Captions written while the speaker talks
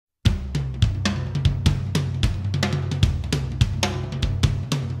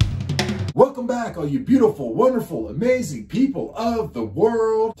Welcome back, all you beautiful, wonderful, amazing people of the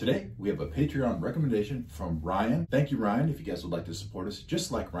world. Today, we have a Patreon recommendation from Ryan. Thank you, Ryan. If you guys would like to support us,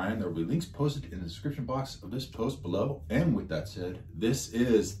 just like Ryan, there will be links posted in the description box of this post below. And with that said, this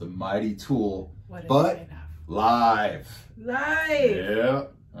is the Mighty Tool, but live. Live? Yeah.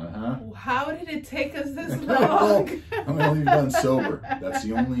 How did it take us this long? I'm only done sober. That's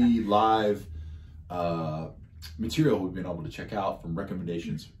the only live material we've been able to check out from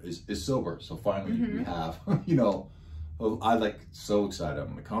recommendations is sober. So finally we have, you know, I like so excited. I'm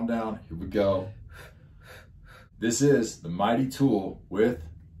gonna calm down. Here we go. This is the Mighty Tool with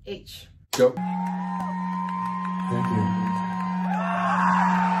H. Go. Thank you.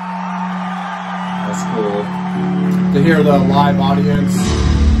 That's cool to hear the live audience.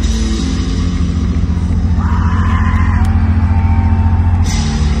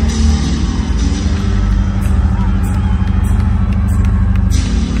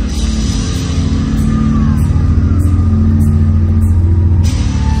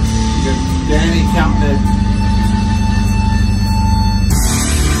 Danny counting it.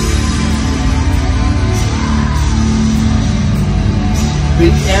 The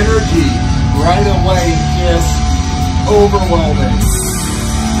energy right away is overwhelming.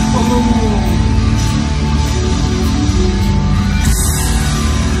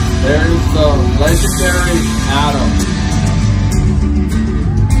 There's the legendary Adam.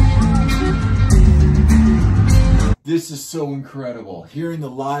 This is so incredible. Hearing the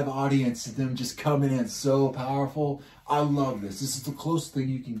live audience and them just coming in so powerful. I love this. This is the closest thing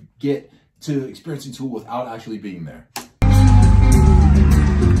you can get to experiencing Tool without actually being there.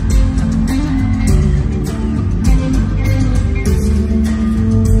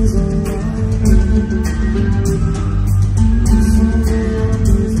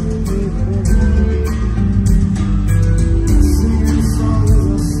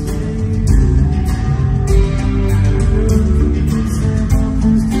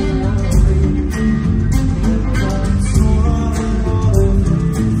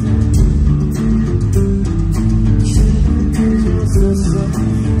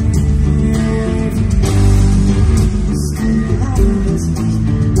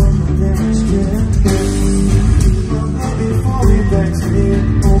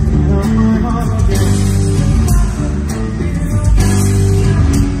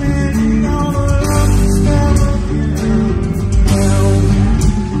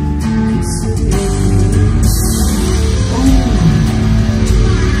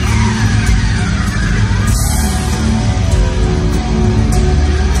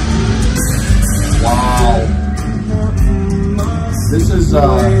 This is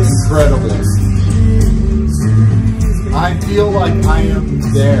incredible. I feel like I am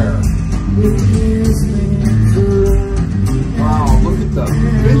there. Wow, look at the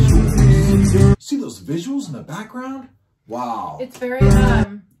visuals. See those visuals in the background? Wow. It's very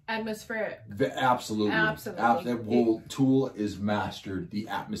atmospheric. Absolutely. Absolutely. That whole Tool is mastered the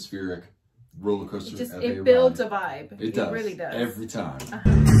atmospheric roller coaster. It builds a vibe. It does. It really does. Every time.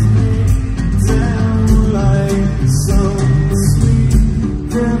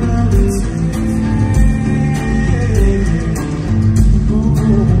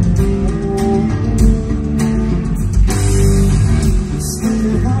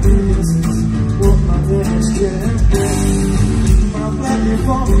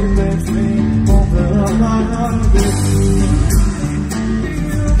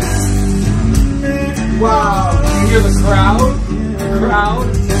 Wow, you hear the crowd? The crowd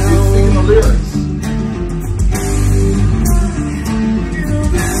is singing the lyrics.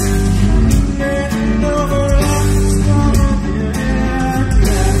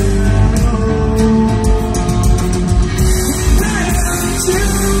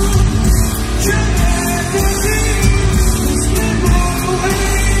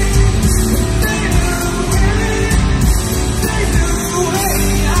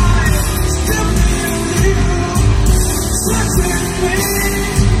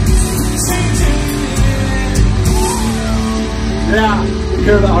 Yeah, you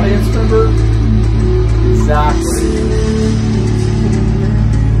hear the audience member? Exactly.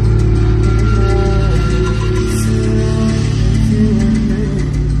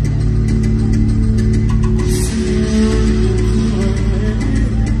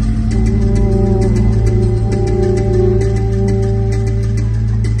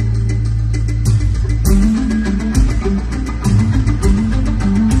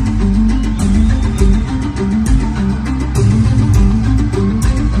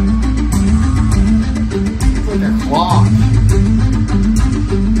 Wow.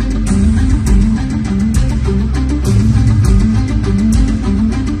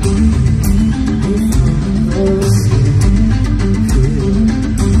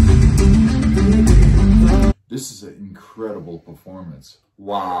 performance.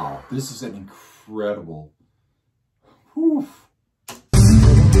 Wow, this is an incredible. Whew.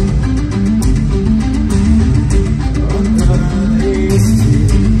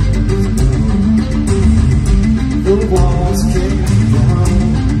 The walls came down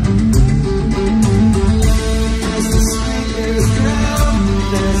as the speakers drown.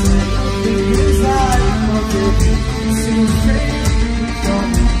 There's nothing inside of it. Seems fake from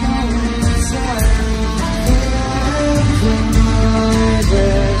inside.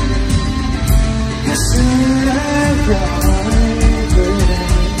 I should have private.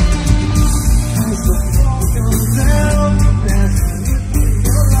 As the fall comes down, there's nothing in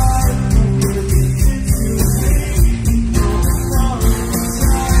your life.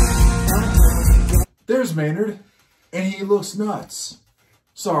 There's Maynard, and he looks nuts.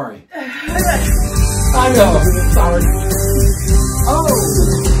 Sorry. I know. Sorry. Oh,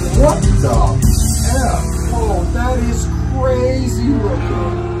 what the F? Oh, that is crazy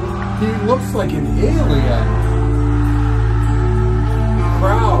looking. He looks like an alien.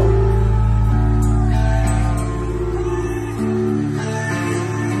 Crowd.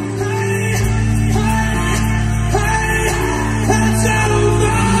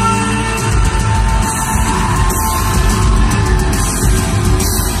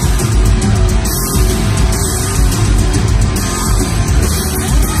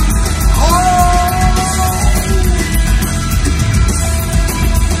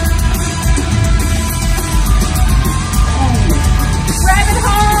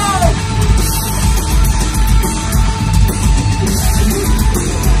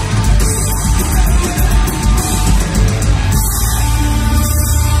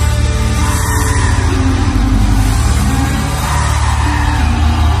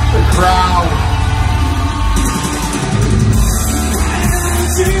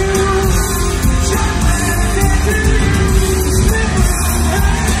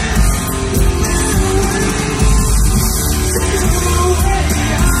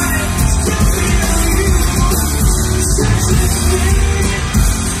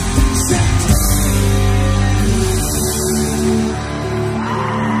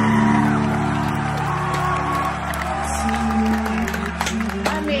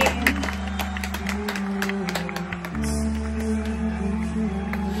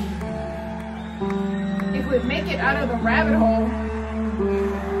 If we make it out of the rabbit hole. Woo.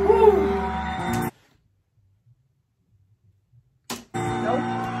 Nope.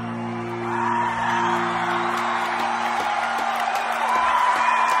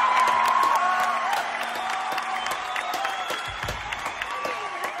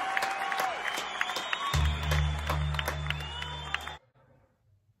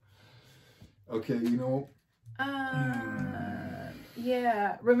 Okay, you know.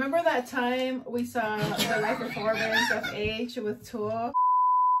 Yeah. Remember that time we saw the live performance of H with Tool?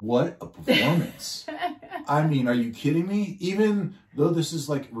 What a performance. I mean, are you kidding me? Even though this is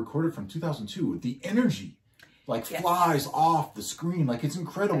like recorded from 2002, the energy like flies off the screen. Like it's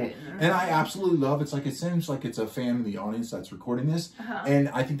incredible. And I absolutely love it's like it seems like it's a fan in the audience that's recording this. And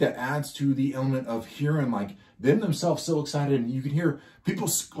I think that adds to the element of hearing like them themselves so excited, and you can hear people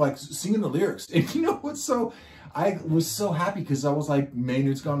like singing the lyrics. And you know what's so I was so happy because I was like,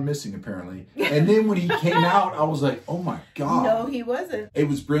 Maynard's gone missing apparently. And then when he came out, I was like, oh my God. No, he wasn't. It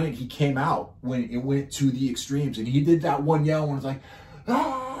was brilliant. He came out when it went to the extremes, and he did that one yell when it was like,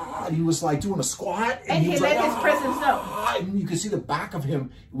 ah, and he was like doing a squat. And he was let like, his presence know. And you could see the back of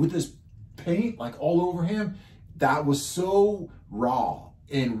him with this paint like all over him. That was so raw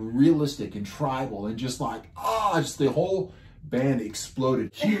and realistic and tribal and just like, just the whole band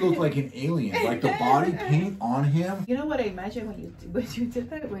exploded. He looked like an alien, like the body paint on him. You know what I imagine when you did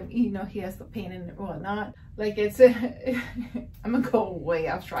that, when you know he has the paint and whatnot, like it's I'm gonna go way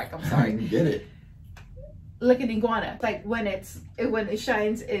off track, I'm sorry. I get it. Like an iguana, like when it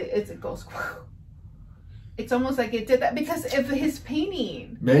shines, it goes. It's almost like it did that because of his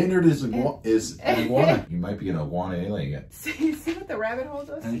painting. Maynard is an iguana. You might be an iguana alien. See what the rabbit hole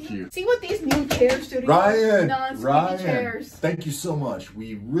does? Thank you. See what these new chairs do to Ryan, chairs. Thank you so much.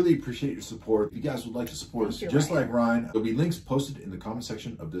 We really appreciate your support. If you guys would like to support us just like Ryan, there'll be links posted in the comment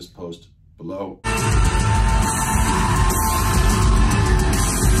section of this post below.